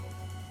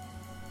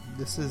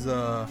This is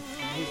I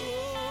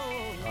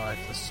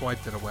just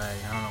swiped it away.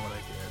 I don't know what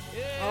I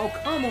did. Oh,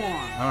 come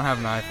on. I don't have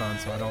an iPhone,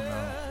 so I don't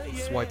know.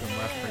 Swiping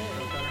left for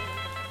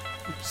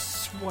you.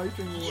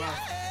 Swiping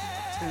left.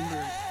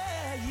 Tender.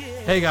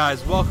 Hey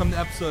guys, welcome to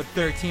episode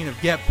 13 of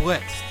Get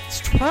Blitzed. It's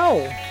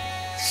 12.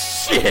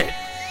 Shit!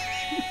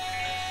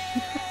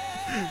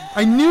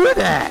 I knew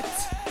that!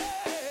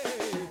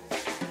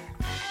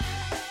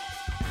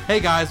 Hey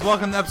guys,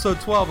 welcome to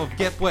episode 12 of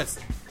Get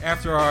Blitzed.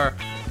 After our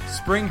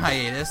spring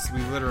hiatus,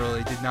 we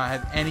literally did not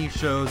have any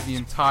shows the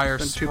entire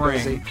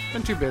spring.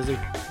 Been too busy.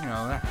 You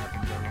know, that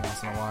happens every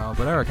once in a while.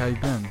 But Eric, how you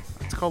been?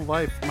 It's called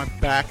life. My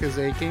back is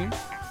aching.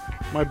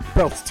 My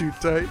belt's too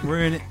tight.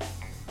 We're in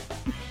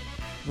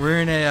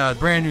a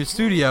brand new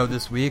studio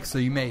this week, so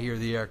you may hear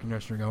the air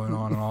conditioner going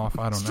on and off.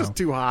 I don't know. It's just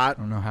too hot.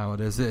 I don't know how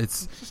it is.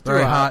 It's just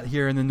very too hot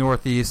here in the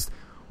Northeast.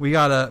 We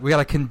got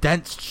a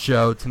condensed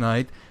show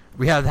tonight.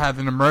 We had to have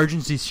an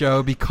emergency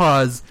show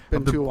because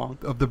of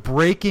the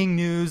breaking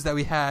news that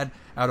we had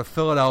out of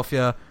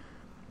Philadelphia.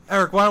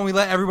 Eric, why don't we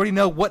let everybody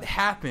know what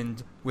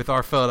happened with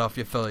our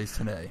Philadelphia Phillies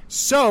today?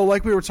 So,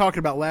 like we were talking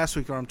about last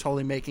week, or I'm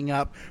totally making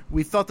up,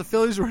 we thought the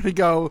Phillies were going to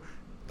go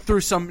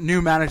through some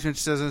new management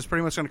decisions. It's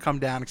pretty much going to come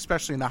down,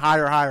 especially in the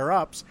higher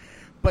ups.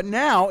 But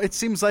now it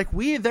seems like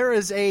there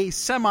is a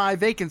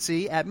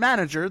semi-vacancy at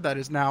manager that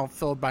is now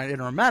filled by an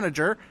interim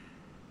manager.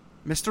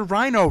 Mr.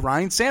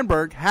 Ryan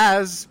Sandberg,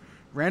 has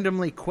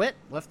randomly quit,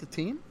 left the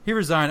team. He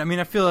resigned. I mean,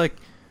 I feel like,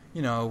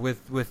 you know,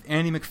 with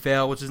Andy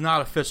MacPhail, which is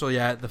not official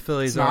yet, the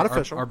Phillies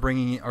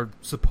are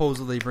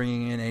supposedly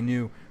bringing in a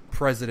new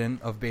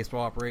president of baseball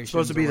operations.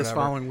 Supposed to be this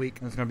following week.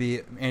 And it's going to be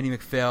Andy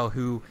MacPhail,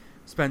 who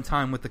spent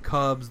time with the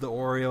Cubs, the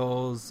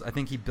Orioles. I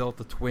think he built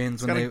the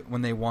Twins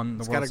when they won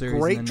the World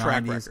Series in the 90s. He's got a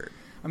great track record.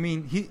 I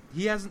mean, he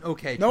has an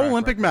okay no track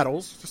Olympic record.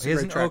 medals. Just he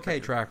has an okay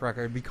track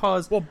record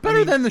because... Well,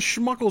 better than the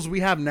schmuckles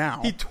we have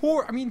now. He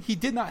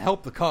did not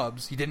help the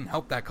Cubs. He didn't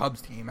help that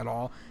Cubs team at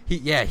all.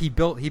 He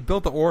built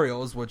the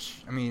Orioles,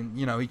 which, I mean,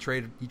 you know, he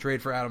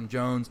traded for Adam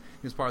Jones.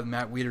 He was part of the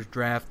Matt Wieters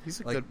draft.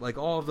 He's like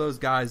all of those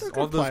guys,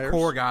 all of those players.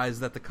 core guys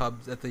that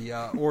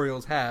the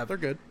Orioles have. They're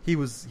good. He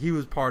was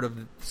part of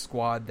the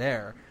squad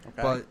there.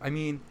 Okay. But I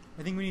mean,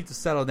 I think we need to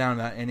settle down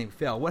about Andy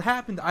MacPhail. What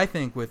happened, I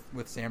think, with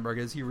Sandberg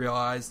is he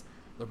realized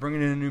they're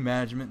bringing in new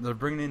management. They're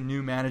bringing in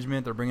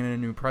a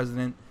new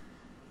president.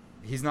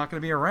 He's not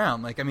going to be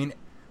around. Like, I mean,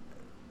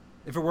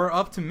 if it were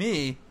up to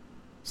me,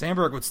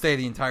 Sandberg would stay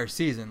the entire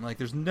season. Like,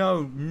 there's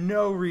no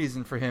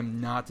reason for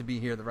him not to be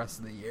here the rest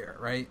of the year,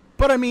 right?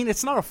 But I mean,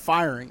 it's not a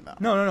firing though.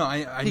 No.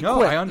 I know.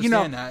 Quit. I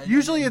understand that.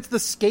 Usually, it's the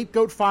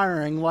scapegoat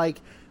firing.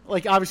 Like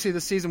obviously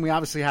this season we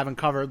obviously haven't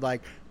covered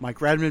like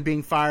Mike Redmond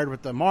being fired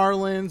with the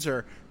Marlins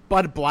or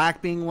Bud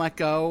Black being let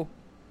go.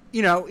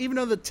 You know, even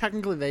though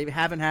technically they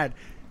haven't had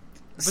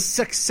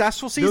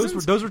successful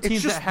seasons. Those were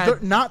teams that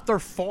had not their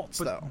faults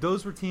though.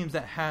 Those were teams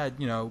that had,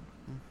 you know,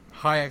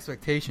 high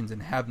expectations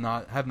and have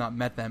not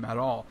met them at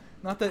all.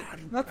 Not that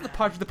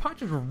the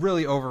Padres were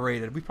really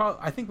overrated.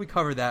 I think we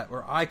covered that,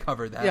 or I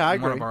covered that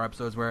in one of our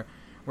episodes where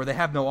they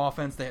have no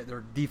offense.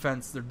 Their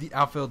defense, their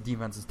outfield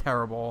defense is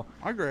terrible.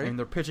 I agree. And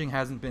their pitching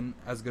hasn't been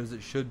as good as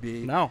it should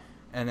be. No.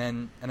 And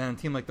then a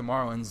team like the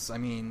Marlins, I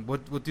mean,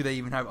 what do they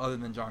even have other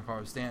than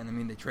Giancarlo Stanton? I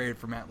mean, they traded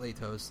for Matt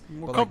Latos.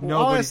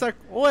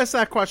 We'll ask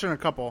that question in a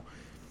couple.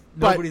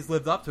 Nobody's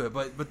lived up to it.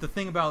 But the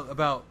thing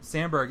about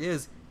Sandberg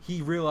is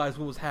he realized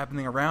what was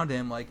happening around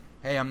him. Like,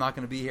 hey, I'm not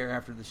going to be here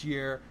after this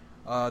year.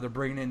 They're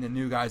bringing in the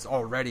new guys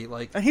already.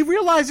 And he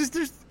realizes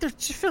the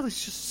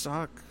Phillies just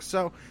suck.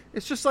 So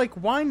it's just like,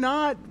 why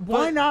not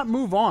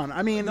move on?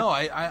 I mean, no,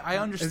 I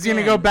understand. Is he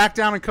going to go back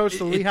down and coach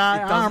the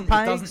Lehigh? It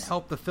doesn't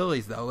help the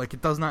Phillies though. Like,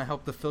 it does not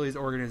help the Phillies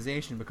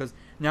organization because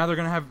now they're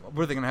going to have.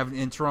 What are they going to have, an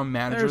interim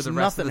manager the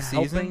rest of the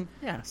season?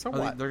 Yeah. So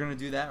what? They're going to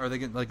do that? Or are they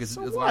going is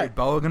Larry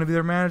Boa going to be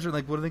their manager?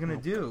 Like, what are they going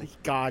to do?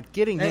 God,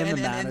 getting him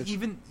to manage.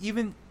 And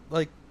even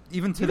to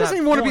that he doesn't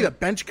even want to be the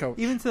bench coach.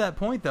 Even to that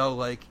point though,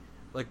 like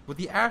what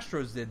the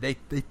Astros did, they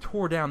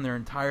tore down their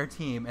entire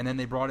team, and then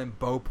they brought in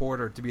Bo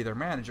Porter to be their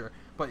manager.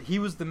 But he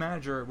was the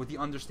manager with the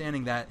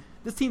understanding that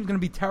this team's going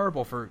to be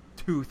terrible for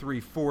 2,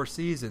 3, 4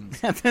 seasons.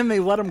 And then they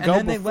let him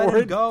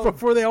go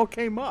before they all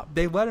came up.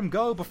 They let him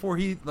go before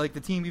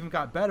the team even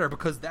got better,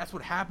 because that's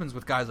what happens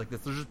with guys like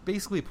this. They're just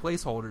basically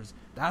placeholders.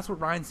 That's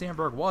what Ryan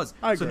Sandberg was.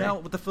 So now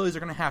what the Phillies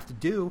are going to have to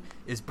do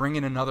is bring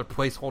in another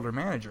placeholder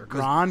manager.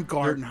 Ron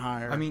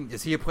Gardenhire. I mean,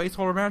 is he a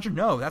placeholder manager?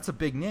 No, that's a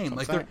big name.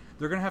 Like, they're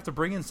going to have to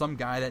bring in some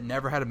guy that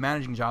never had a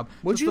managing job.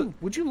 Would you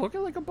look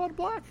at like a Bud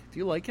Black? Do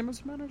you like him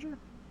as a manager?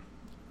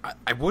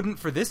 I wouldn't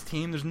for this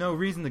team. There's no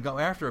reason to go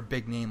after a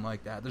big name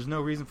like that. There's no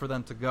reason for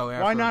them to go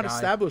after. Why not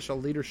establish a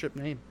leadership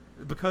name?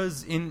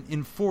 Because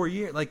in 4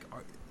 years,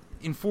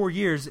 in 4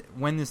 years,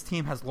 when this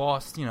team has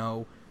lost,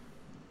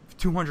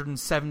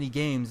 270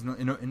 games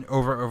in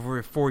over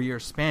a 4-year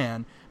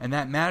span, and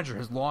that manager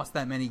has lost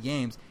that many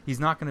games,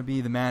 he's not going to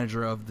be the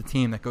manager of the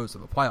team that goes to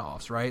the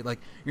playoffs, right? Like,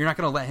 you're not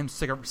going to let him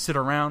sit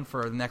around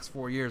for the next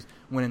 4 years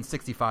winning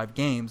 65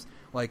 games.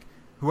 Like,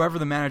 whoever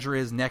the manager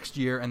is next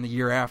year and the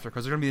year after,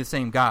 because they're going to be the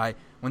same guy.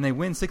 When they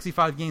win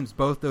 65 games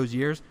both those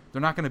years,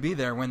 they're not going to be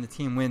there when the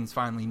team wins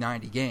finally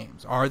 90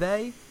 games. Are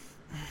they?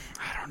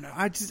 I don't know.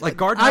 I just like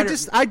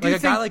Gardenhire, a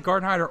guy like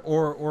Gardenhire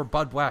or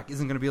Bud Black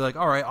isn't going to be like,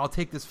 all right, I'll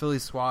take this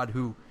Phillies squad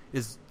who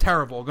is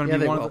terrible, going to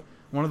be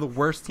one of the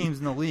worst teams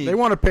in the league. They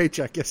want a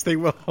paycheck. Yes, they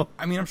will.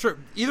 I mean, I'm sure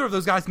either of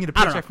those guys can get a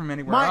paycheck from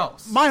anywhere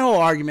else. My whole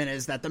argument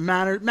is that the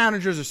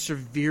managers are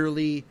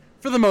severely,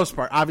 for the most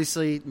part,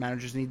 obviously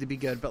managers need to be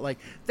good, but like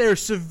they're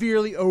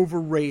severely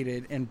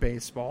overrated in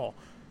baseball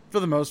for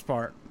the most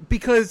part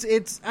because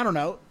I don't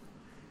know.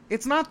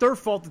 It's not their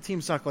fault the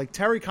team suck. Like,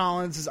 Terry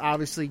Collins is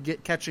obviously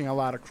catching a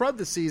lot of crud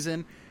this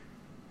season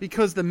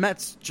because the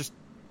Mets just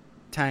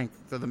tanked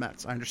for the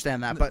Mets. I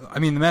understand that. But I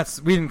mean, the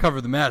Mets, we didn't cover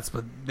the Mets,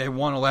 but they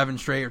won 11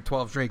 straight or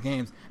 12 straight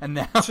games, and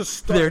now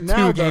they're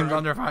 2 games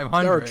under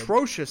 500. They're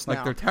atrocious now.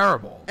 Like, they're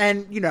terrible.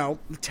 And,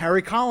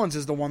 Terry Collins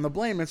is the one to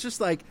blame. It's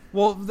just like,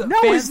 well,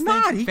 no, he's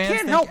not. He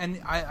can't help.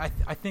 And I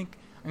think,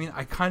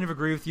 I kind of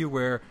agree with you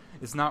where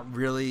it's not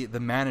really the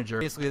manager.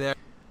 Basically, the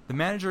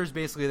manager is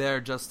basically there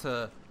just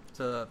to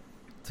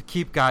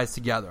keep guys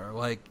together.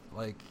 Like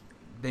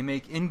they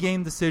make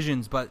in-game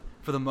decisions, but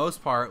for the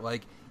most part,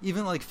 like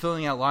even like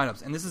filling out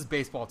lineups. And this is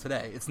baseball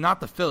today. It's not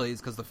the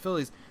Phillies because the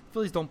Phillies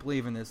don't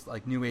believe in this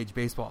like new age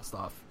baseball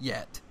stuff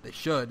yet. They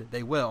should.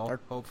 They will.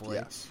 Hopefully.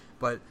 Yes.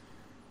 But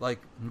like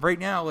right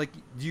now, like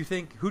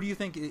who do you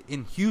think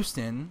in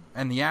Houston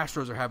and the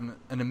Astros are having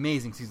an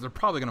amazing season? They're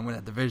probably going to win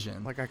that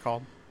division. Like I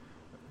called.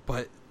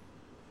 But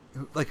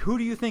like, who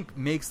do you think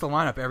makes the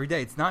lineup every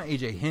day? It's not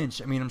A.J.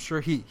 Hinch. I mean, I'm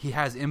sure he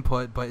has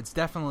input, but it's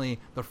definitely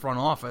the front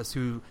office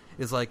who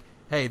is like,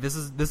 hey, this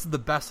is the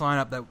best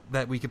lineup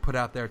that we could put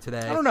out there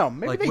today. I don't know.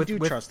 Maybe like, they do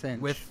trust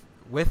Hinch.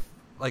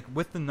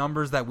 With the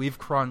numbers that we've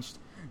crunched,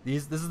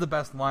 this is the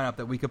best lineup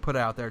that we could put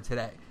out there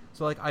today.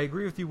 So, like, I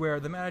agree with you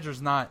where the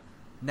manager's not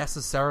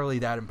necessarily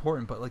that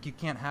important, but, like, you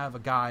can't have a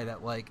guy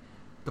that, like,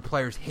 the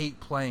players hate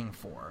playing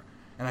for.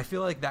 And I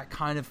feel like that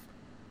kind of...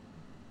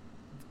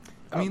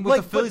 I mean,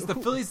 with the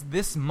Phillies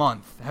this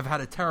month have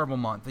had a terrible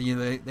month. They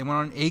went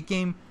on an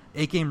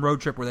 8-game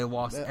road trip where they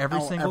lost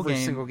every single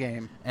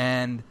game.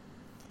 And,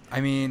 I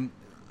mean...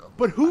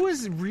 But who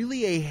is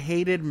really a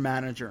hated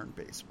manager in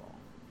baseball?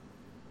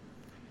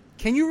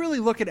 Can you really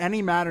look at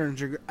any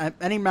manager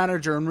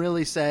and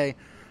really say,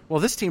 well,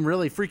 this team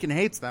really freaking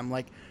hates them?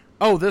 Like,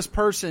 oh, this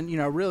person,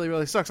 really,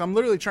 really sucks. I'm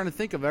literally trying to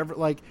think of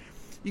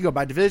you go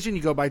by division,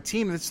 you go by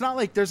team. It's not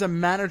like there's a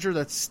manager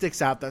that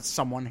sticks out that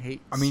someone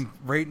hates. I mean,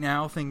 right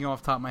now, thinking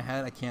off the top of my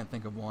head, I can't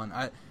think of one.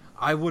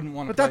 I wouldn't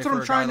want to play that's what for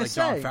I'm a trying guy to like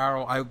say. John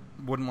Farrell. I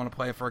wouldn't want to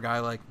play for a guy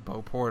like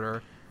Bo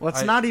Porter.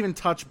 Let's not even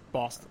touch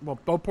Boston. Well,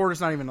 Bo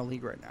Porter's not even in the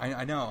league right now.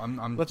 I know.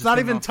 I'm let's just not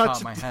even off the touch. top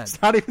of my head.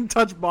 Let's not even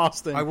touch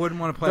Boston. I wouldn't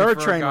want to play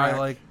for a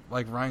guy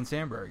like Ryan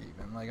Sandberg,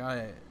 even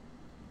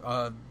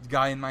a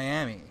guy in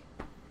Miami.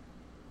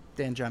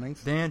 Dan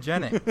Jennings.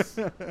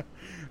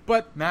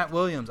 But Matt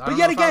Williams. I don't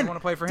know if I want to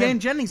play for him. Dan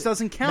Jennings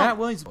doesn't count. Matt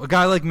Williams, a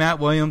guy like Matt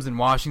Williams in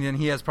Washington,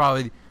 he has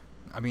probably.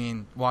 I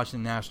mean,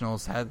 Washington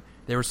Nationals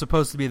they were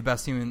supposed to be the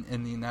best team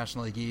in the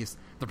National League East.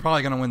 They're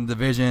probably going to win the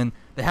division.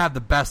 They have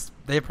the best.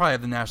 They probably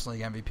have the National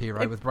League MVP,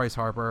 right, with Bryce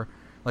Harper.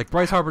 Like,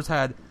 Bryce Harper's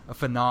had a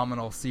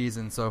phenomenal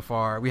season so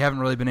far. We haven't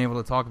really been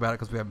able to talk about it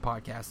because we haven't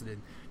podcasted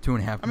in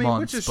 2.5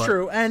 months. Which is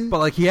true. But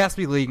like, he has to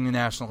be leading the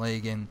National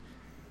League, and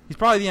he's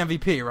probably the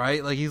MVP,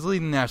 right? Like, he's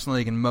leading the National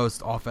League in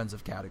most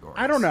offensive categories.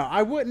 I don't know.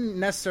 I wouldn't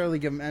necessarily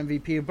give him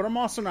MVP, but I'm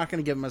also not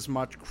going to give him as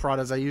much crud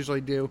as I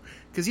usually do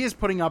because he is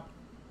putting up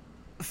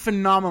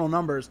phenomenal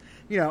numbers,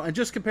 and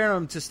just comparing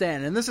him to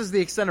Stanton. And this is the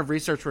extent of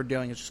research we're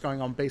doing. It's just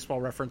going on Baseball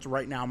Reference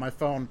right now on my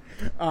phone.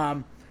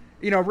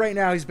 Right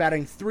now he's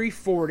batting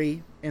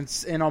 .340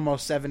 in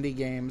almost 70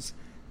 games,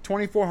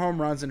 24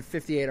 home runs and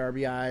 58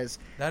 RBIs.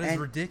 That is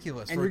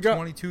ridiculous for a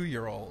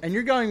 22-year-old. And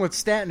you're going with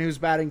Stanton, who's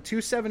batting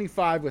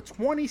 .275 with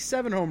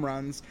 27 home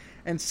runs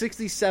and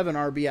 67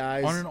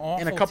 RBIs on an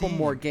awful in a couple team,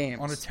 more games.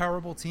 On a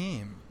terrible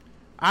team.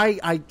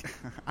 I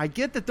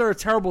get that they're a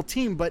terrible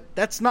team, but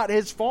that's not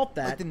his fault.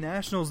 Like the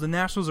Nationals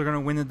are going to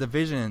win the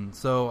division,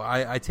 so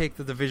I take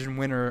the division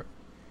winner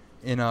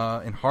in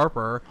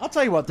Harper. I'll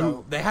tell you what,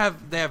 though, they have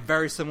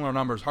very similar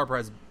numbers. Harper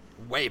has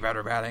way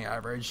better batting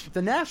average.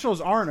 The Nationals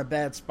are in a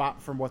bad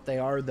spot from what they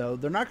are, though.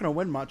 They're not going to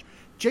win much.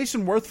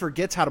 Jason Worth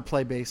forgets how to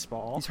play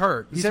baseball. He's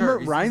hurt.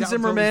 Ryan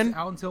Zimmerman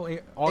out until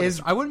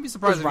August. I wouldn't be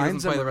surprised if he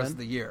doesn't play the rest of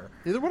the year.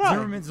 Neither would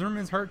I.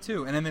 Zimmerman's hurt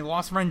too, and then they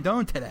lost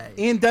Rendon today.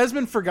 Ian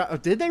Desmond forgot. Oh,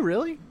 did they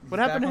really? What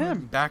happened to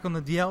him? Back on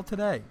the DL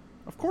today.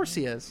 Of course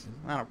he is.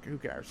 I don't. Who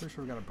cares? Pretty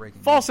sure we got a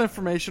breaking. False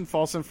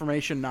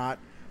information. Not.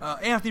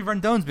 Anthony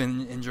Rendon's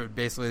been injured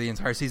basically the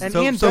entire season. And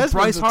Ian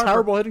Desmond's a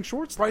terrible hitting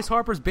shortstop. Bryce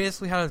Harper's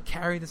basically had to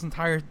carry this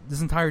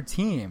entire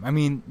team. I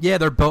mean, yeah,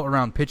 they're built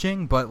around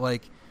pitching, but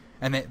like.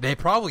 And they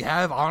probably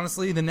have,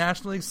 honestly, the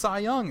National League Cy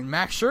Young and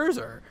Max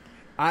Scherzer.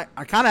 I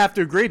kind of have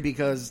to agree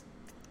because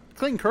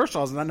Clayton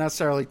Kershaw's not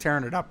necessarily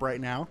tearing it up right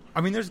now.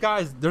 I mean, there's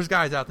guys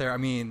out there. I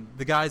mean,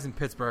 the guys in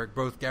Pittsburgh,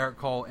 both Garrett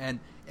Cole and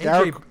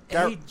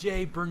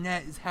AJ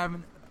Burnett is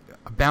having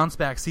a bounce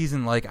back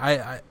season. Like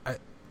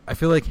I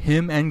feel like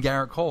him and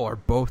Garrett Cole are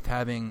both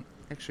having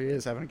Actually, he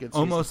is having a good season.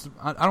 almost.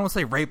 I don't want to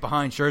say right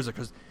behind Scherzer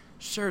because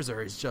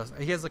Scherzer is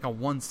he has like a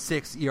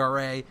 1.6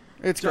 ERA.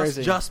 It's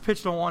crazy. Just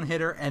pitched a one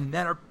hitter and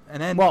then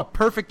a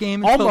perfect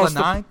game until almost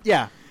the ninth.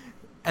 Yeah.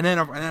 And then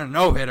a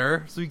no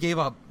hitter. So you gave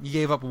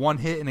up one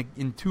hit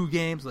in 2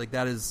 games. Like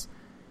that is,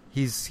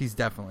 he's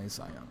definitely a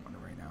Cy Young winner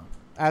right now.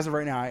 As of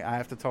right now, I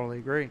have to totally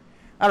agree.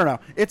 I don't know.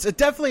 It's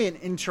definitely an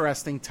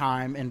interesting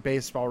time in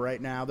baseball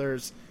right now.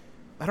 There's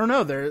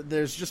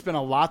just been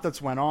a lot that's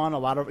went on. A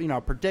lot of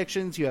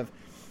predictions. You have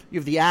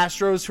the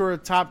Astros, who are a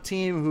top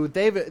team, who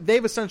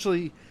they've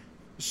essentially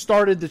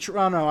started the.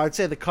 I don't know. I'd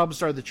say the Cubs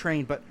started the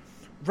train, but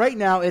right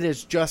now it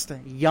is just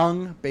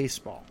young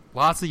baseball.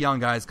 Lots of young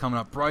guys coming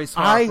up. Bryce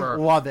Harper. I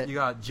love it. You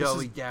got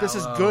Joey Gallo. This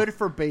is good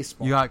for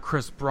baseball. You got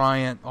Chris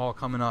Bryant all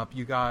coming up.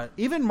 You got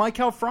even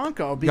Maikel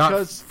Franco,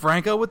 because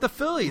Franco with the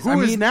Phillies,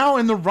 who is now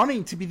in the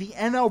running to be the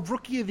NL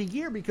Rookie of the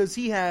Year because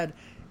he had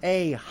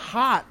a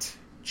hot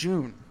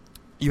June.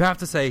 You have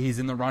to say he's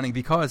in the running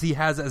because he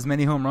has as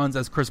many home runs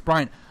as Chris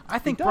Bryant. I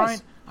think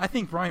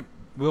Bryant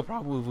will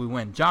probably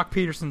win. Jock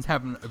Peterson's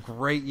having a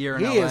great year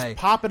in LA. He is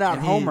popping out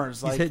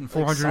homers. He's hitting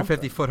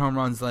 450-foot home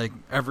runs like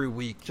every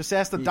week. Just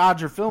ask the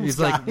Dodger Films He's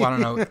guy. like, I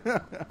don't know,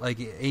 like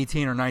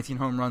 18 or 19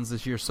 home runs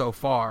this year so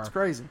far. It's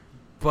crazy.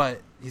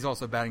 But he's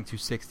also batting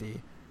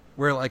 260.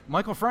 Where like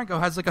Maikel Franco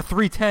has like a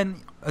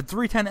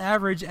 310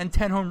 average and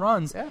 10 home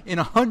runs in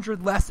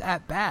 100 less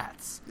at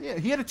bats. Yeah,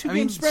 he had a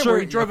 2-game sprint where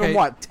he drove in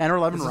 10 or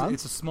 11 runs.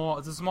 It's a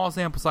small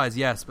sample size,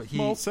 yes, but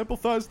small sample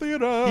size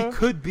theater. He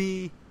could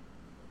be.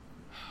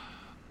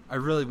 I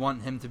really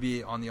want him to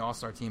be on the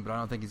All-Star team, but I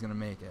don't think he's going to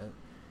make it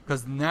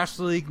because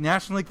National League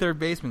third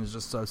baseman is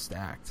just so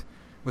stacked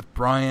with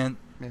Bryant,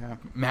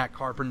 Matt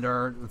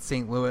Carpenter with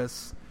St.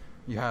 Louis.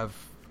 You have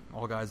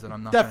all guys that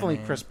I'm not definitely.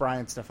 Name. Chris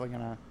Bryant's definitely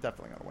gonna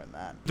win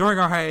that. During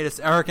our hiatus,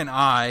 Eric and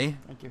I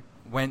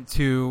went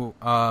to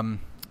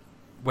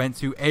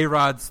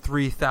A-Rod's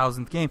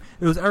 3,000th game.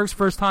 It was Eric's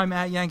first time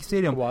at Yankee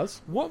Stadium. It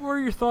was. What were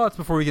your thoughts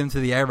before we get into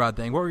the A-Rod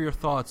thing? What were your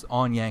thoughts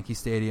on Yankee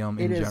Stadium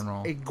in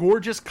general? It is a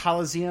gorgeous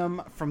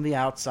coliseum from the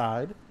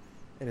outside.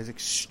 It is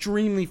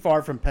extremely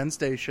far from Penn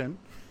Station.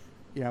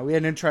 We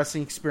had an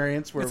interesting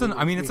experience where it's a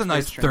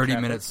nice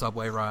 30-minute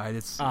subway ride.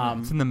 It's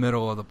in the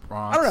middle of the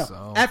Bronx. I don't know.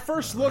 So, at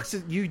first looks,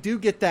 you do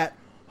get that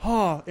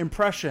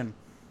impression.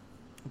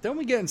 Then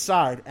we get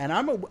inside, and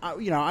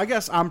I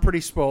guess I'm pretty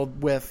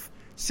spoiled with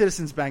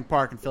Citizens Bank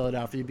Park in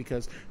Philadelphia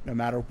because no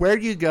matter where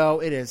you go,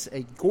 it is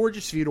a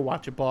gorgeous view to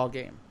watch a ball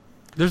game.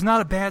 There's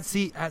not a bad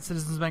seat at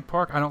Citizens Bank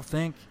Park, I don't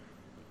think.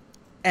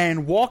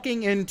 And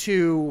walking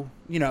into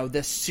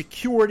this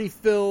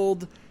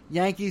security-filled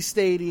Yankee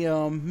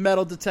Stadium,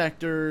 metal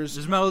detectors.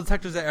 There's metal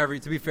detectors at every.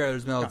 To be fair,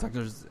 there's metal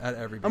detectors at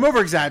every. I'm over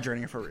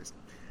exaggerating for a reason.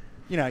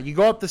 You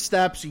go up the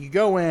steps, you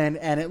go in,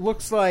 and it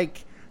looks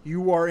like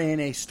you are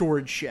in a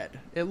storage shed.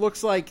 It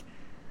looks like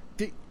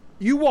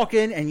you walk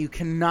in and you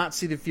cannot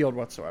see the field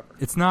whatsoever.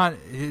 It's not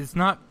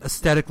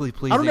aesthetically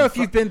pleasing. I don't know if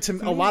you've been to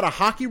a lot of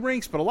hockey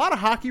rinks, but a lot of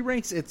hockey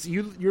rinks,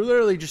 you're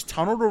literally just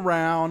tunneled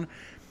around,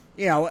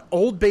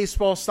 old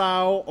baseball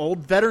style, old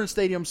veteran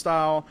stadium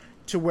style,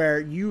 to where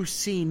you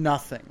see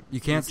nothing. You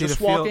can't see just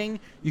the field. Walking.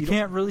 You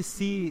can't really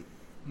see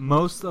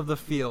most of the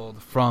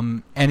field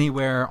from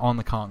anywhere on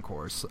the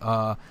concourse.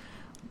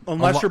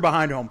 Unless you're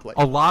behind home plate.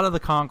 A lot of the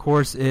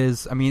concourse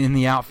is, in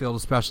the outfield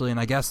especially, and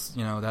I guess,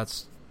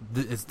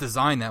 it's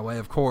designed that way,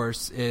 of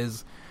course,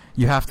 is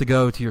you have to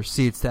go to your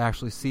seats to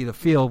actually see the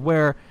field,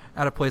 where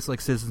at a place like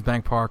Citizens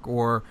Bank Park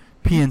or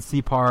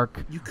PNC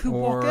Park, you could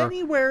walk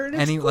anywhere. And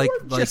it's like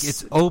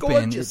it's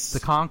open. The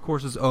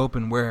concourse is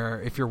open,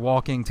 where if you're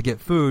walking to get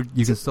food,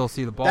 you can still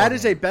see the ball. That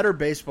is a better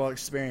baseball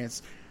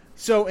experience.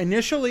 So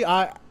initially,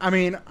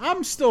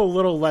 I'm still a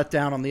little let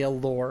down on the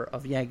allure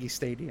of Yankee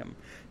Stadium.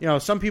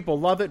 Some people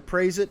love it,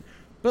 praise it,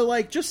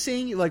 but just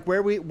seeing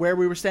where we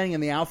were standing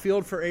in the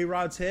outfield for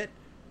A-Rod's hit,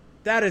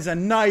 that is a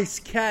nice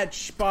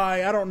catch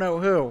by I don't know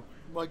who.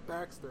 Mike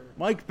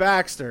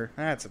Baxter.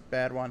 That's a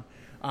bad one.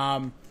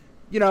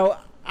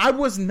 I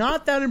was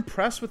not that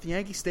impressed with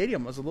Yankee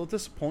Stadium. I was a little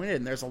disappointed.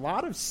 And there's a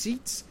lot of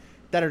seats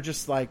that are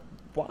just like,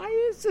 why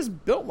is this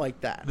built like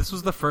that? This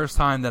was the first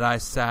time that I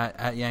sat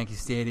at Yankee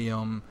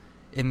Stadium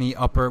in the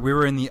upper. We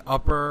were in the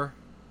upper.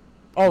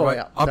 Oh, right,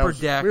 yeah. Upper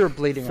deck. We were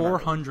bleeding.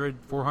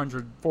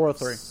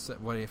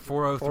 403.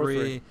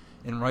 403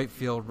 in right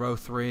field, row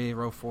 3,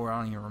 row 4. I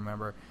don't even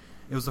remember.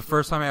 It was the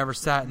first time I ever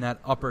sat in that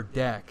upper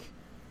deck.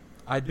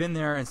 I'd been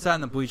there and sat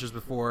in the bleachers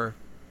before.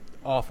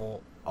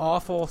 Awful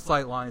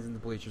sight lines in the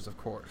bleachers, of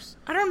course.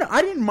 I don't know.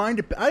 I didn't mind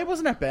it. I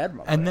wasn't that bad.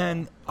 And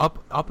then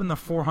up in the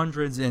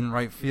 400s in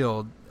right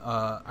field,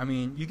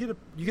 you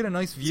get a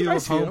nice view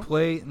of home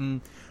plate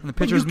and the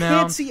pitcher's mound. You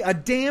can't see a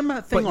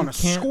damn thing on a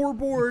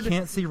scoreboard. You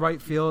can't see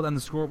right field, and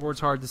the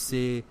scoreboard's hard to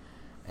see,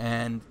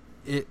 and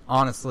it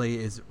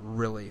honestly is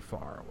really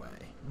far away.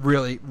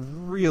 Really,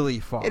 really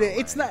far away.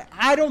 It's not.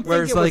 I don't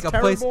think it was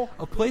terrible.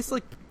 A place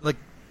like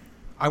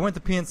I went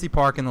to PNC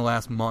Park in the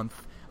last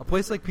month. A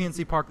place like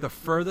PNC Park, the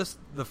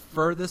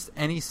furthest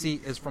any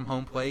seat is from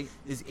home plate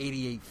is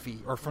 88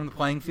 feet, or from the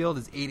playing field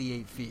is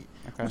 88 feet,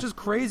 which is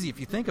crazy if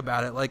you think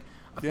about it. Like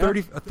a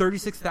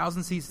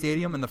 36,000 seat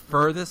stadium, and the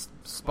furthest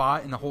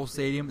spot in the whole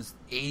stadium is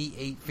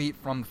 88 feet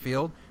from the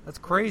field. That's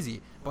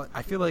crazy. But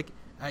I feel like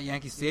at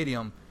Yankee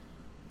Stadium,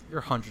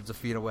 you're hundreds of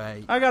feet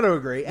away. I got to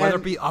agree. Whether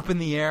it be up in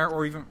the air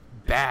or even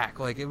back,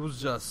 like it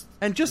was just.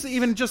 And just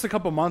a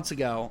couple months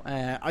ago,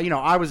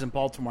 I was in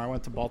Baltimore. I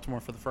went to Baltimore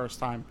for the first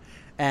time,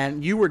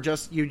 and you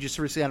just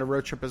recently had a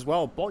road trip as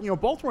well.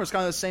 Baltimore is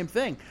kind of the same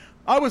thing.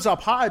 I was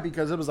up high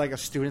because it was like a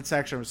student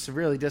section, it was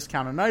severely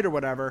discounted night or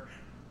whatever,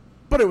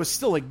 but it was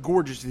still a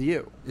gorgeous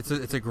view. It's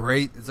a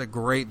great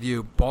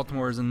view.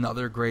 Baltimore is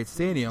another great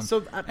stadium.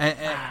 So,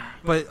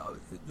 but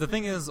the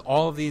thing is,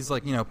 all of these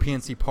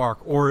PNC Park,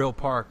 Oriole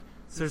Park,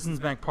 Citizens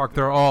Bank Park,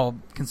 they're all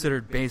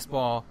considered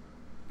baseball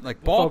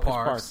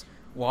ballparks.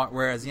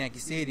 Whereas Yankee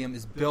Stadium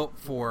is built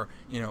for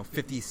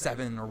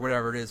 57 or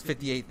whatever it is,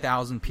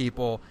 58,000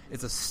 people.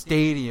 It's a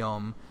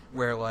stadium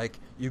where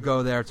you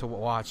go there to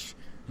watch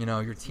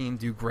your team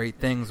do great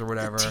things or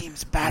whatever. The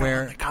team's battle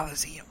in the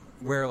Coliseum.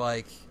 Where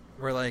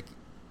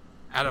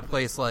at a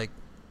place like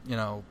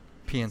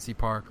PNC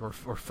Park or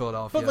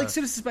Philadelphia, but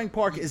Citizens Bank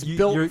Park is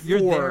built you're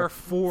there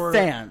for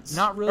fans,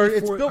 not really. Or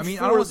it's built I mean,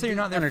 for I don't want to say you're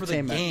not there for the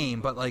entertainment.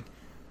 game, but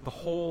the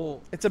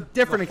whole. It's a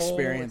different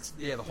experience.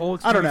 Yeah, the whole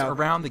experience I don't know.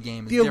 around the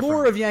game is the different.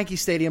 allure of Yankee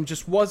Stadium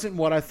just wasn't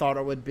what I thought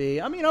it would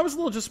be. I mean, I was a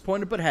little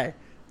disappointed, but hey,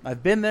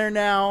 I've been there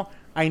now.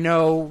 I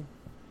know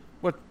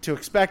what to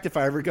expect if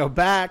I ever go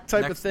back,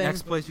 type of thing.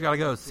 Next place you got to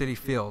go is Citi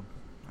Field.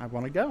 I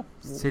want to go.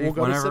 We'll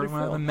go to Citi Field.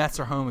 When the Mets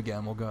are home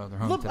again, we'll go. They're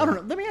home today. I don't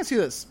know. Let me ask you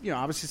this.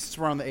 Obviously, since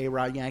we're on the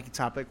A-Rod Yankee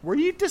topic, were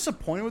you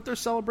disappointed with their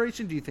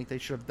celebration? Do you think they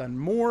should have done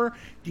more?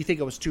 Do you think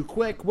it was too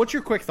quick? What's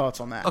your quick thoughts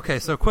on that? Okay,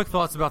 so quick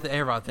thoughts about the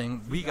A-Rod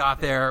thing. We got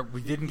there.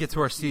 We didn't get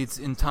to our seats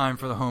in time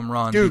for the home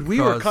run. Dude,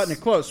 we were cutting it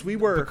close. We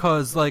were.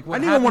 Because, what I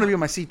didn't even want to be on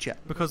my seat yet.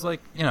 Because,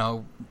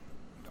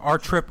 our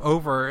trip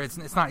over,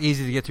 it's not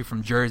easy to get to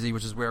from Jersey,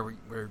 which is where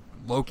we're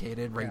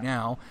located right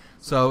now.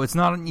 So it's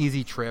not an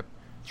easy trip.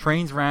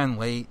 Trains ran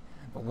late.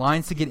 The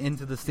lines to get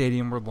into the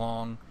stadium were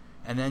long,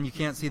 and then you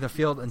can't see the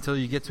field until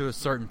you get to a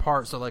certain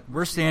part. So,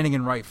 we're standing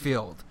in right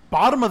field.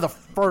 Bottom of the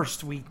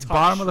first, we touched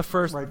bottom of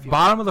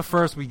the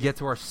first, we get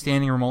to our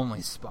standing room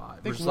only spot.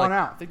 I think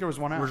I think there was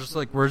one out.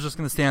 We're just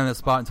going to stand in that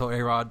spot until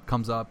A-Rod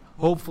comes up.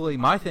 Hopefully,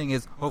 my thing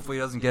is, hopefully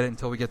he doesn't get it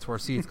until we get to our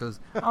seats,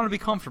 because I want to be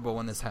comfortable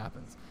when this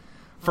happens.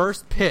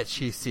 First pitch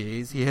he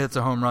sees, he hits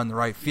a home run in the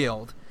right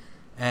field.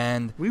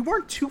 And we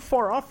weren't too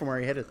far off from where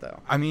he hit it,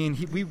 though. I mean,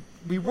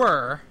 we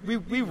were.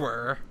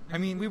 I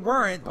mean, we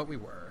weren't, but we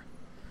were.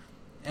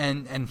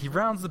 And he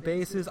rounds the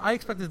bases. I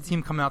expected the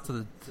team to come out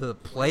to the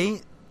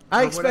plate.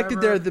 I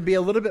expected there to be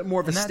a little bit more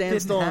of a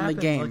standstill in the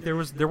game.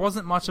 There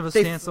wasn't much of a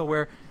standstill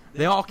where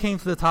they all came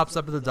to the top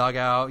step of the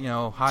dugout.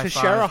 High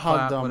five,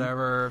 clap,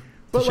 whatever.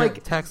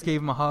 But Tex gave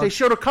him a hug. They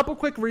showed a couple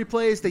quick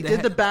replays. They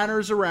did the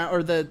banners around,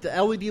 or the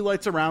LED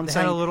lights around. They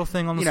saying, had a little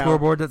thing on the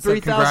scoreboard that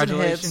said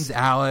 "Congratulations, hits.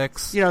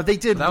 Alex." They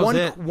did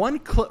one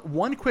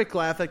quick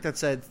graphic that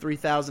said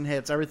 3,000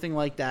 hits, everything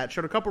like that.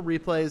 Showed a couple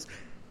replays,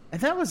 and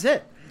that was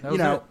it.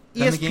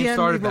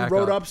 ESPN even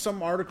wrote up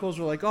some articles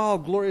were like, "Oh,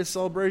 glorious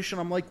celebration."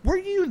 I'm like, "Were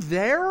you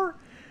there?"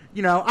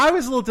 I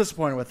was a little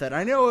disappointed with it.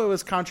 I know it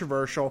was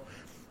controversial,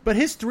 but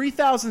his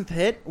 3,000th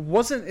hit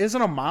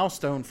isn't a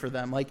milestone for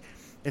them.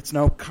 It's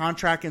no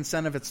contract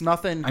incentive. It's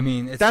nothing. I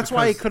mean, that's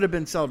why he could have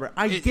been celebrated.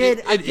 I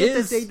get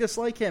that they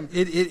dislike him.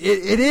 It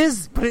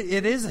is, but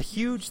it is a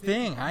huge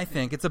thing. I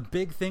think it's a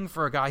big thing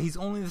for a guy. He's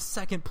only the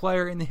second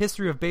player in the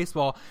history of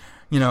baseball.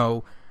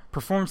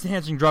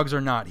 Performance-enhancing drugs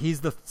or not, he's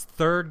the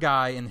third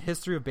guy in the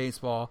history of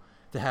baseball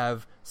to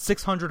have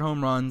 600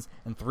 home runs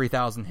and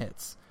 3,000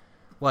 hits.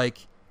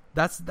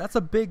 That's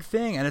a big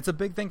thing, and it's a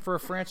big thing for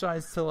a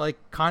franchise to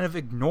kind of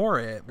ignore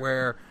it.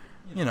 Where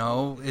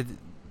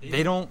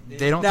They don't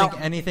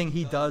think anything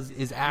he does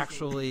is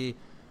actually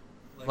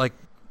like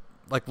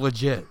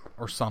legit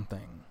or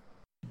something.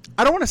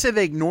 I don't want to say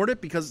they ignored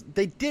it, because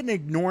they didn't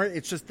ignore it.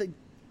 It's just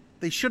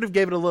they should have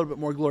gave it a little bit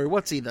more glory.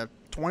 What's he, the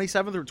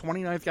 27th or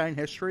 29th guy in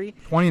history?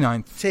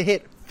 29th. To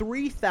hit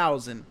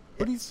 3,000.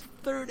 But he's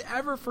third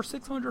ever for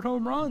 600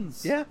 home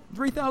runs. Yeah.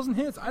 3,000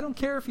 hits. I don't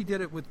care if he did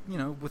it with,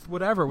 with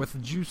whatever,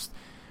 with juice,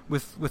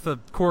 with a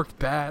corked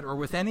bat, or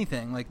with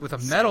anything, with a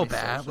metal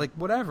bat,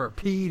 whatever.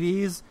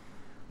 PEDs.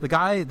 The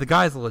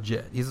guy's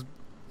legit. He's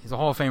a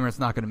Hall of Famer. It's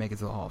not going to make it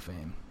to the Hall of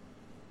Fame.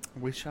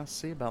 We shall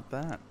see about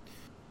that.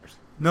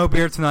 No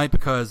beer tonight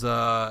because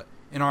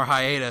in our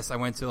hiatus I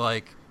went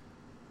to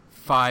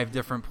 5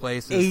 different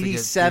places.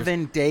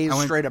 87 days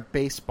straight of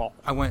baseball.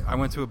 I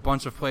went to a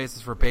bunch of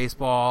places for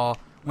baseball.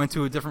 Went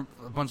to a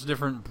bunch of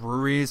different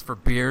breweries for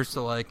beers.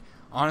 So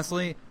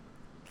honestly,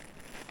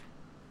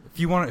 if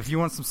you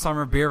want some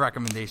summer beer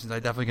recommendations, I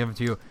definitely give them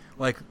to you.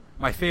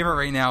 My favorite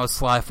right now is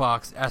Sly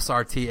Fox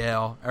SRT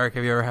Ale. Eric,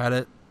 have you ever had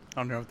it? I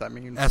don't know what that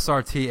means.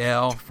 SRT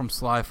Ale from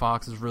Sly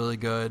Fox is really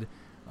good.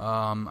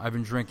 I've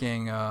been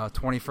drinking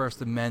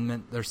 21st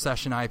Amendment, their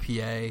Session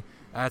IPA.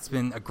 That's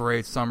been a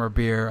great summer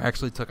beer. I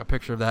actually took a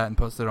picture of that and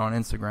posted it on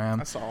Instagram.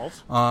 That's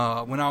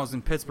all. When I was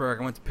in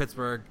Pittsburgh, I went to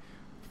Pittsburgh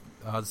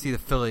to see the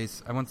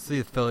Phillies. I went to see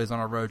the Phillies on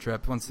a road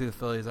trip. I went to see the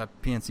Phillies at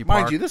PNC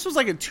Park. Mind you, this was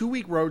like a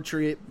 2-week road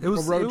trip. It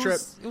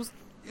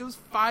was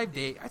 5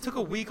 days. I took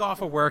a week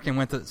off of work and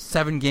went to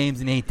 7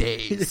 games in 8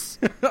 days.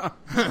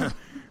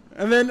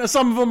 And then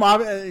some of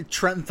them,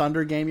 Trenton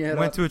Thunder game you hit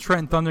Went to a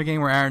Trenton Thunder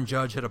game where Aaron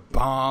Judge hit a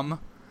bomb.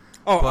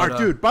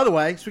 Dude, by the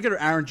way, speaking of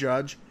Aaron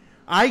Judge,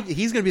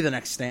 he's going to be the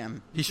next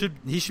Stanton. He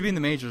should be in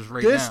the majors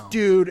now. This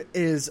dude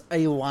is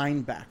a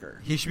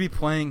linebacker. He should be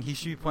playing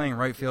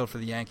right field for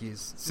the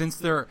Yankees. Since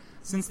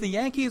the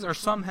Yankees are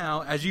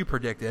somehow, as you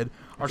predicted,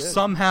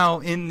 somehow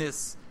in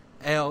this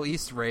AL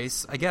East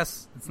race. I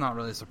guess it's not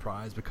really a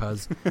surprise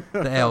because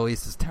the AL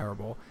East is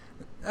terrible.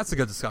 That's a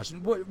good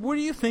discussion. What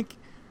do you think?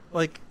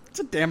 Like, it's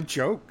a damn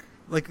joke.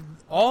 Like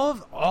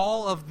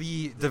all of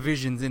the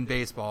divisions in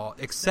baseball,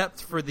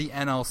 except for the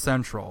NL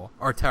Central,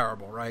 are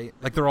terrible, right?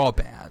 Like they're all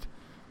bad.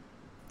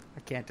 I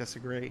can't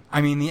disagree.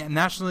 I mean, the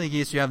National League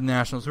East, you have the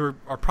Nationals, who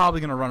are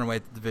probably going to run away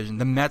with the division.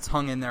 The Mets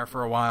hung in there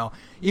for a while.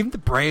 Even the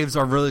Braves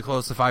are really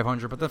close to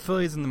 500, but the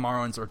Phillies and the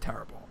Marlins are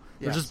terrible.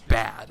 They're just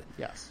bad.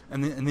 Yes.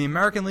 And in the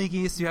American League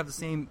East, you have the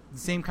same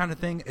kind of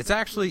thing. It's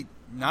actually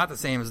not the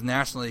same as the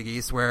National League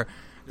East, where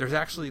there's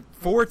actually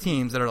 4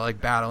 teams that are like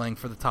battling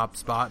for the top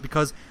spot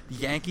because the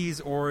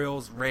Yankees,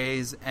 Orioles,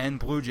 Rays, and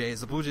Blue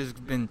Jays. The Blue Jays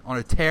have been on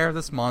a tear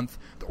this month.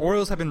 The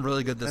Orioles have been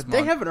really good this month.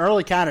 They have an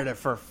early candidate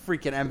for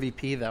freaking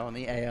MVP, though, in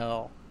the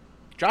AL.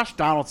 Josh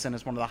Donaldson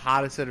is one of the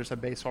hottest hitters in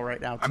baseball right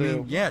now, too. I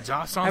mean, yeah,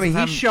 Josh Donaldson. I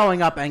mean, he's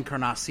showing up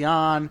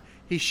Encarnacion.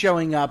 He's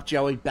showing up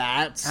Joey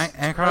Bats.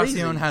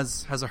 Encarnacion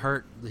has a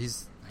hurt.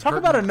 Talk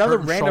about another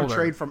random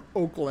trade from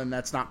Oakland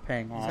that's not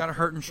paying off. He's got a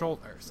hurting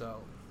shoulder.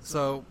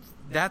 So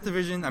that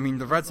division, I mean,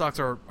 the Red Sox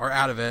are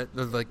out of it.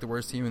 They're like the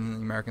worst team in the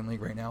American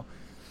League right now.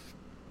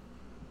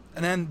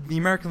 And then the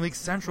American League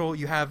Central,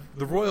 you have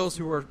the Royals,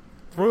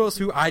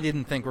 who I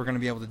didn't think were going to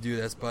be able to do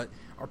this, but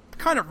are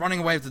kind of running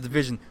away with the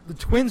division. The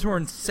Twins, who are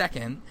in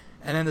second,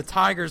 and then the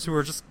Tigers, who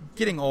are just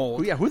getting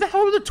old. Yeah, who the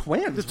hell are the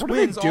Twins? The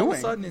Twins, all of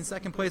a sudden, in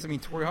second place. I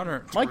mean, Torrey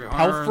Hunter. Mike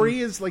Pelfrey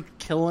is like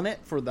killing it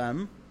for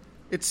them.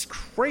 It's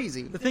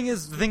crazy. The thing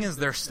is,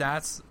 their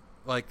stats,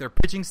 like their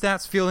pitching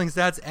stats, fielding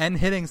stats, and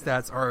hitting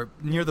stats, are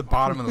near the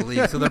bottom of the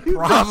league. So they're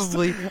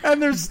probably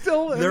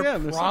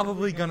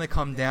probably going to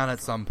come down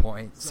at some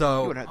point.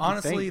 So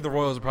honestly, the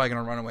Royals are probably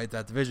going to run away with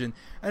that division.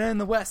 And then in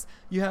the West,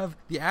 you have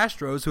the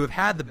Astros, who have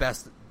had the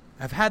best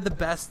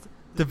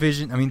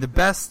division. I mean, the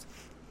best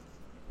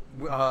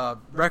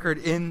record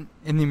in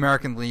the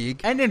American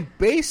League, and in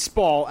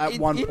baseball at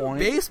one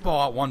point.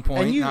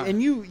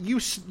 And you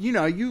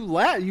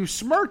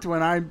smirked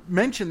when I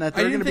mentioned that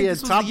they're going to be a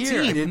top team.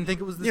 I didn't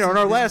think it was in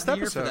our last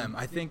episode for them.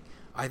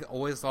 I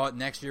always thought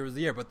next year was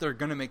the year, but they're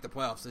going to make the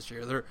playoffs this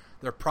year.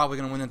 They're probably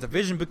going to win that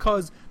division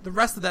because the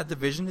rest of that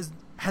division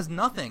has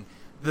nothing.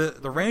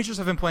 The Rangers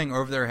have been playing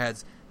over their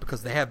heads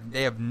because they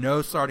have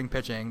no starting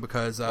pitching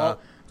because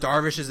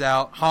Darvish is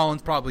out,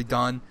 Holland's probably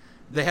done.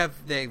 They have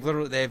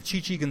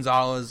Chichi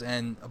Gonzalez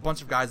and a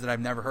bunch of guys that I've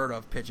never heard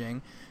of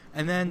pitching,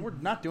 and then we're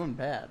not doing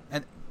bad.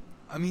 And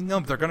I mean, no,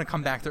 but they're going to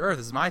come back to earth.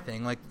 Is my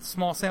thing. Like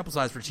small sample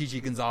size for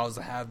Chichi Gonzalez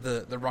to have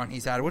the run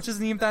he's had, which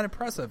isn't even that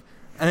impressive.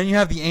 And then you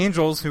have the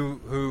Angels,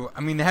 who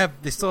I mean,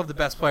 they still have the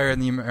best player in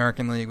the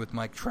American League with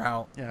Mike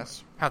Trout.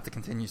 Yes, have to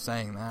continue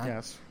saying that.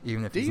 Yes,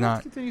 even if he's not.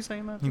 Have to continue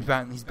saying that?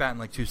 He's batting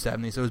like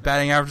 270, so his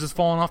batting average is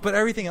falling off, but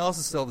everything else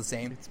is still the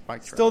same. It's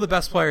Mike Trout. Still the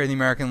best player in the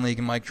American League,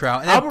 and Mike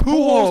Trout. And Albert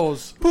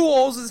Pujols.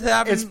 Pujols is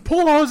having. It's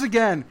Pujols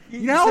again.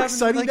 You know how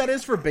exciting that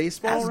is for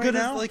baseball right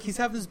now. Like he's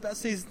having his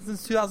best season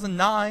since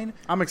 2009.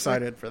 I'm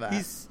excited for that.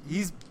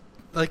 He's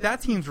like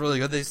that team's really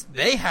good.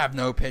 They have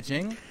no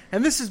pitching,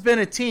 and this has been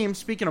a team.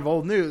 Speaking of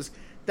old news,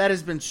 that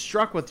has been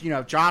struck with,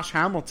 Josh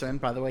Hamilton.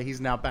 By the way,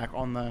 he's now back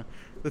on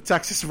the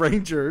Texas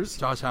Rangers.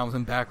 Josh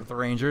Hamilton back with the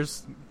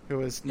Rangers, who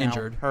is now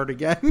injured, hurt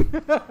again.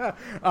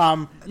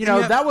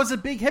 That was a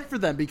big hit for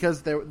them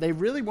because they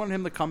really wanted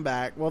him to come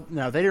back. Well,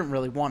 no, they didn't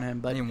really want him,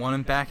 but they didn't want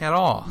him back at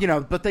all.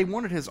 But they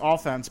wanted his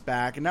offense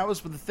back, and that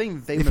was the thing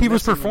that they. If he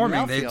was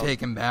performing, they'd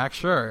take him back.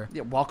 Sure.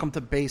 Yeah, welcome to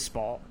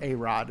baseball,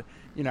 A-Rod.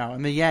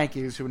 And the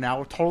Yankees, who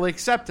now totally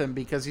accept him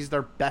because he's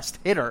their best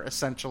hitter,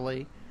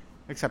 essentially,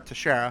 except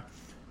Teixeira.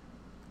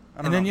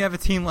 And then you have a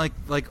team like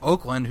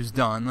Oakland who's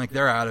done. Like,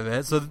 they're out of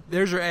it. So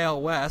there's your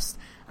AL West.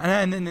 And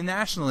then in the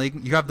National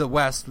League, you have the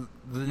West.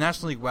 The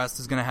National League West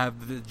is going to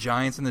have the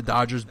Giants and the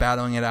Dodgers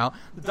battling it out.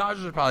 The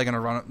Dodgers are probably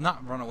going to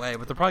not run away,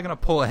 but they're probably going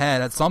to pull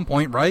ahead at some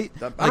point, right?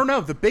 I don't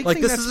know. The big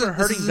thing that's been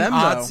hurting them, though.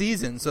 This is an odd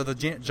season, so the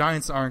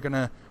Giants aren't going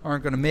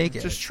to make it.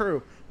 It's just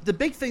true. The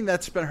big thing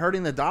that's been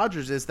hurting the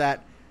Dodgers is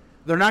that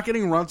they're not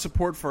getting run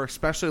support for,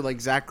 especially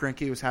like Zach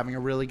Greinke, who's having a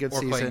really good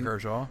season. Clayton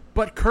Kershaw.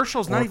 But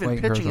Kershaw's not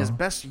even pitching his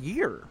best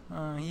year.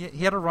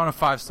 He had a run of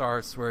 5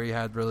 starts where he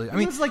had really. I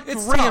mean, it was like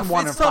it's 3 tough. and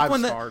 1 it's and tough 5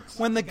 starts.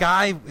 When the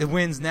guy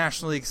wins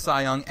National League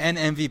Cy Young and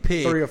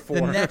MVP, 3 or 4.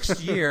 the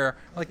next year,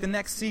 like the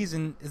next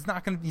season, he's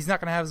not going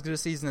to have as good a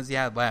season as he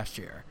had last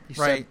year,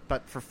 right?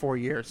 But for 4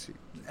 years.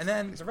 And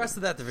then the rest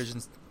of that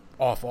division's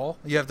awful.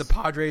 You have the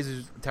Padres,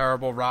 who's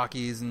terrible,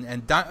 Rockies, and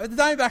the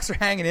Diamondbacks are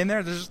hanging in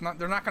there.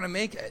 They're not going to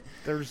make it.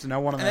 There's no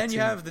one on that team. And then you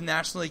team. have the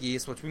National League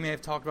East, which we may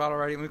have talked about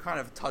already. And we kind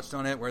of touched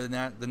on it, where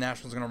the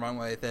Nationals are going to run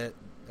away with it.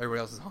 Everybody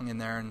else is hung in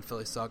there, and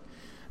Philly suck.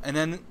 And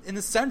then in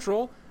the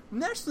Central,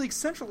 National League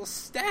Central is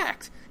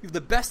stacked. You have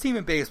the best team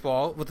in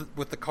baseball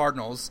with the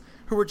Cardinals,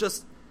 who were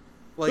just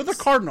like the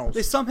Cardinals.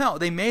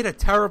 They made a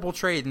terrible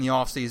trade in the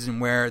offseason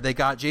where they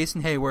got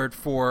Jason Hayward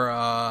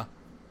for.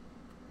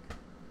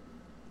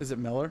 Is it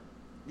Miller?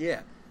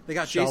 Yeah, they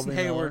got Jason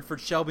Hayward for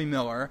Shelby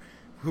Miller,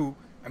 who,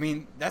 I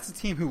mean, that's a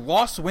team who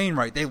lost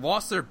Wainwright. They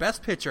lost their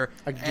best pitcher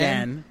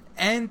again,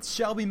 and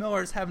Shelby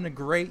Miller is having a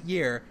great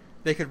year.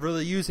 They could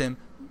really use him.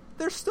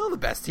 They're still the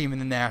best team in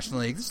the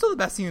National League. They're still the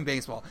best team in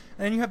baseball.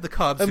 And then you have the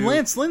Cubs. And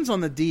Lance Lynn's on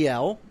the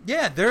DL.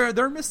 Yeah,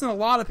 they're missing a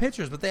lot of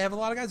pitchers, but they have a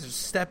lot of guys who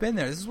just step in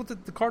there. This is what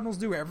the Cardinals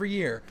do every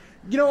year.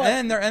 You know what?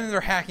 And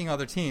they're hacking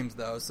other teams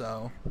though.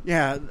 So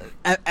yeah,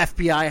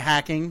 FBI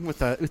hacking with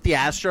the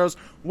Astros,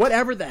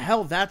 whatever the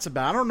hell that's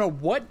about. I don't know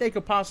what they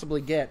could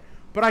possibly get,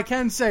 but I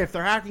can say if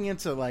they're hacking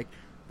into like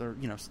their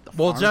the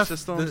farm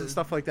systems and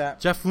stuff like that.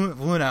 Jeff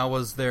Lunau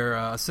was their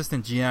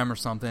assistant GM or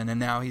something, and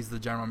now he's the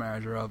general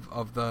manager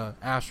of the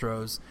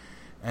Astros,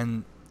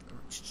 and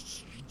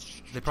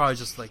they probably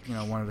just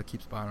wanted to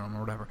keep spying on him or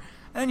whatever.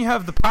 And then you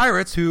have the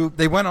Pirates, who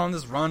they went on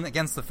this run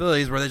against the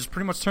Phillies where they just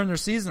pretty much turned their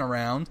season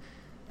around.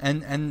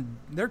 And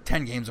they're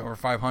 10 games over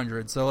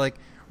 500. So,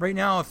 right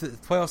now, if the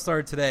playoffs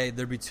started today,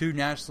 there'd be 2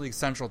 National League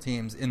Central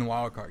teams in the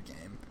wild card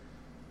game.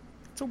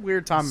 It's a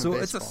weird time in baseball. So,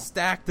 it's a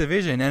stacked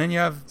division. And then you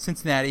have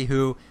Cincinnati,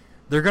 who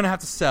they're going to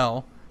have to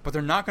sell, but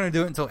they're not going to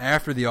do it until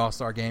after the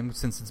All-Star game,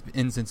 since it's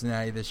in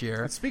Cincinnati this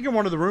year. And speaking of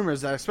one of the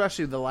rumors that,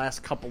 especially the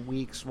last couple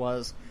weeks,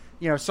 was,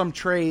 some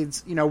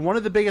trades. One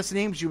of the biggest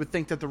names you would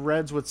think that the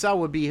Reds would sell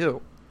would be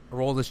who?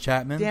 Aroldis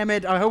Chapman. Damn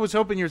it. I was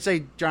hoping you'd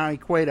say Johnny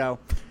Cueto.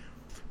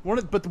 One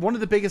of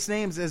the biggest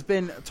names has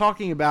been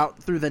talking about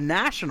through the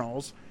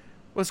Nationals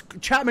was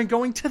Chapman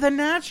going to the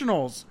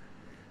Nationals.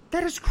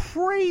 That is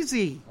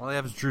crazy. All they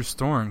have is Drew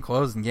Storen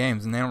closing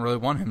games, and they don't really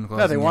want him to close.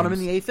 No, they want him in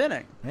the 8th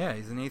inning. Yeah,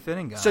 he's an 8th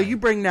inning guy. So you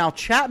bring now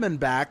Chapman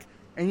back,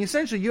 and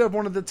essentially you have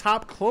one of the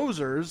top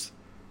closers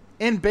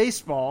in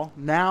baseball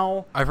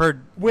now. I've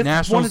heard with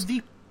Nationals, one of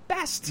the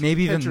best,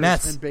 maybe even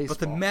Mets, in baseball. but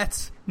the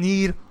Mets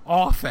need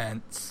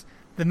offense.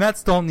 The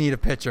Mets don't need a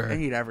pitcher. They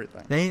need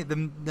everything. They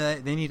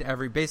need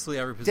basically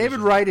every position. David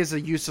Wright is a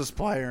useless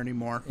player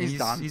anymore. He's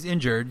done. He's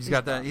injured. He's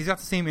got the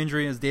same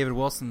injury as David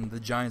Wilson, the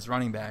Giants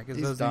running back.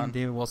 He's done.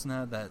 David Wilson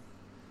had that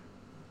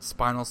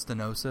spinal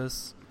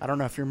stenosis. I don't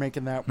know if you're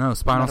making that. No,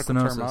 spinal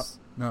stenosis.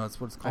 No, that's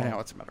what it's called. I know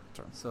it's a medical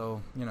term.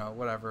 So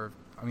whatever.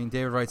 I mean,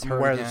 David Wright's hurt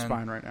aware again. of the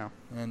spine right now.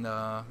 And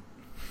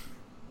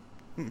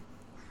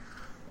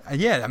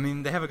yeah, I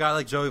mean, they have a guy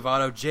like Joey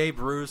Votto, Jay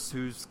Bruce,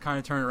 who's kind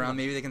of turned around.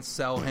 Maybe they can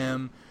sell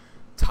him.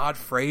 Todd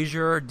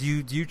Frazier. Do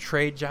you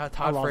trade Todd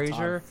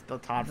Frazier? The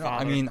Todd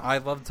father. I mean, I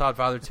love Todd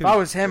Father too. If I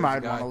was him,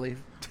 I'd want to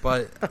leave.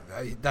 But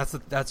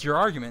that's your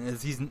argument.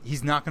 Is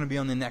he's not going to be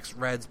on the next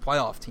Reds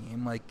playoff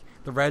team? Like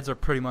the Reds are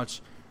pretty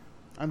much.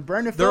 And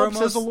Brandon Phillips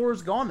says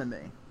allure's gone to me.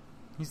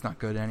 He's not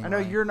good anyway. I know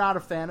you're not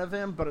a fan of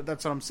him, but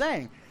that's what I'm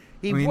saying.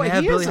 They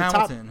have Billy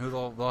Hamilton, who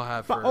they'll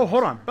have. Oh,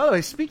 hold on. By the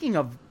way, speaking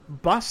of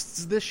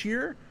busts this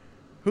year,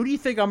 who do you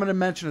think I'm going to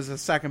mention as a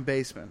second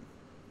baseman?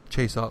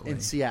 Chase Utley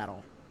in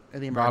Seattle. In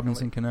the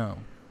Robinson Cano.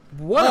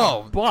 What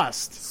a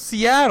bust.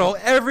 Seattle,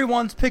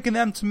 everyone's picking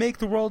them to make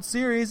the World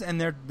Series, and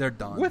they're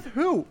done. With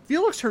who?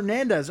 Felix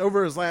Hernandez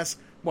over his last,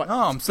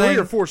 3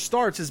 or 4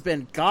 starts has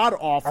been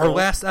god-awful. Our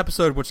last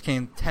episode, which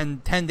came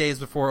 10 days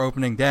before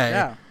opening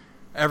day,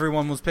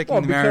 everyone was picking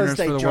the Mariners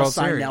for the World Series. Because they just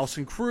signed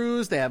Nelson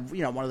Cruz. They have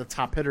one of the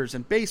top hitters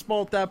in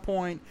baseball at that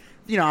point.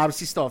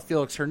 Obviously still have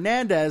Felix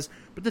Hernandez.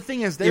 But the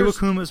thing is,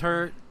 Iwakuma's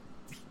hurt.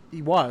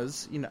 He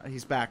was.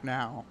 He's back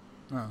now.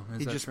 Oh,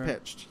 he just true?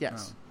 pitched.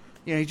 Yes.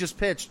 He just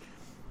pitched.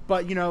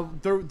 But,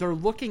 they're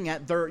looking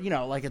at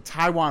like a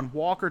Taiwan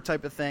Walker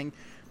type of thing.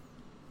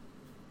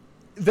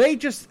 They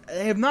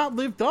have not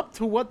lived up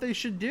to what they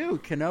should do.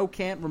 Cano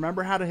can't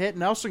remember how to hit.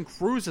 Nelson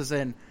Cruz is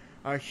in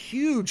a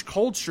huge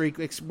cold streak.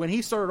 When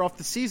he started off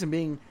the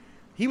season,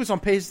 he was on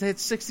pace to hit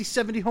 60,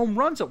 70 home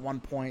runs at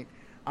one point.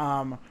 It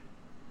all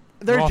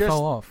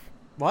fell off.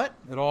 What?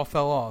 It all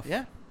fell off.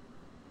 Yeah.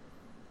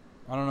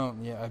 I don't know.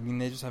 Yeah, I mean,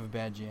 they just have a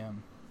bad GM.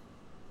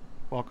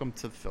 Welcome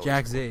to the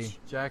Phillies.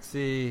 Jack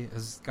Z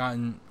has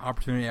gotten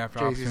opportunity after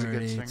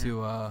opportunity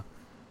to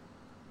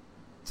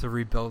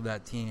rebuild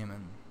that team.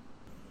 And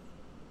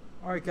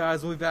all right,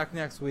 guys, we'll be back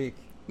next week.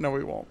 No,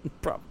 we won't.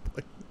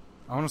 Probably.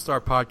 I want to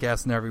start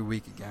podcasting every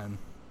week again.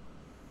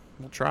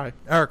 We'll try.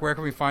 Eric, where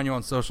can we find you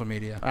on social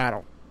media? I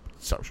don't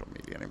social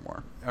media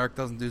anymore. Eric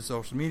doesn't do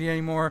social media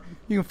anymore.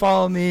 You can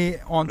follow me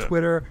on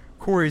Twitter,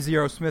 Corey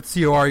Zero Smith,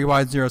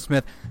 Corey Zero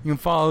Smith. You can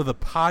follow the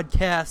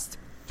podcast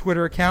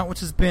Twitter account, which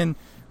has been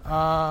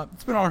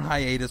it's been on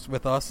hiatus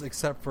with us,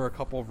 except for a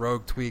couple of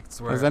rogue tweets.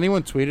 Has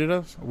anyone tweeted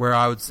us? Where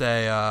I would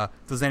say,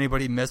 does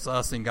anybody miss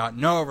us? And got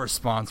no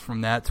response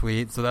from that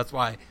tweet. So that's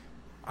why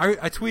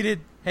I tweeted,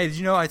 hey, did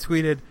you know I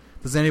tweeted,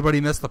 does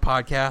anybody miss the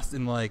podcast?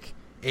 In like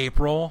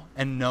April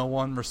and no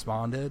one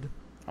responded?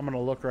 I'm going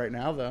to look right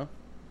now, though.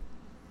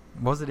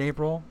 Was it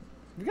April?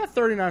 We got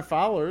 39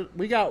 followers.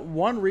 We got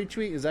one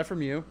retweet. Is that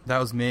from you? That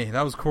was me.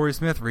 That was Corey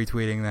Smith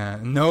retweeting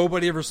that.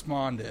 Nobody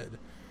responded.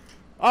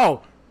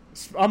 Oh,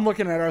 I'm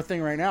looking at our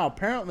thing right now.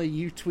 Apparently,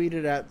 you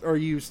tweeted at, or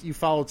you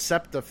followed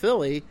SEPTA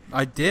Philly.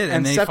 I did,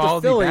 and they SEPTA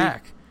followed Philly me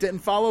back. Didn't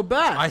follow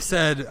back. I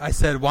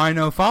said, why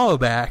no follow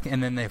back?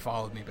 And then they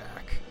followed me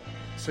back.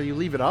 So you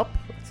leave it up?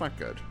 That's not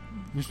good.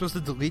 You're supposed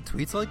to delete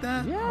tweets like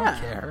that? Yeah. I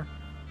don't care.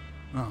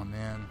 Oh,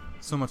 man.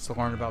 So much to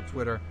learn about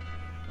Twitter.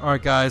 All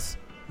right, guys.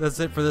 That's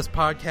it for this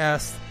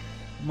podcast.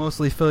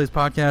 Mostly Phillies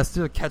podcast.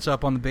 Do a catch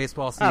up on the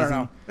baseball season. I don't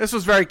know. This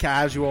was very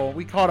casual.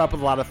 We caught up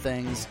with a lot of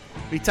things.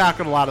 We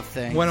tackled a lot of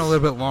things. Went a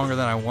little bit longer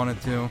than I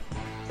wanted to.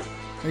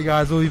 Hey,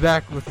 guys. We'll be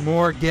back with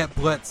more Get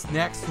Blitz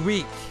next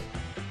week.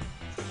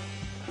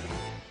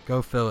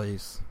 Go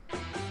Phillies.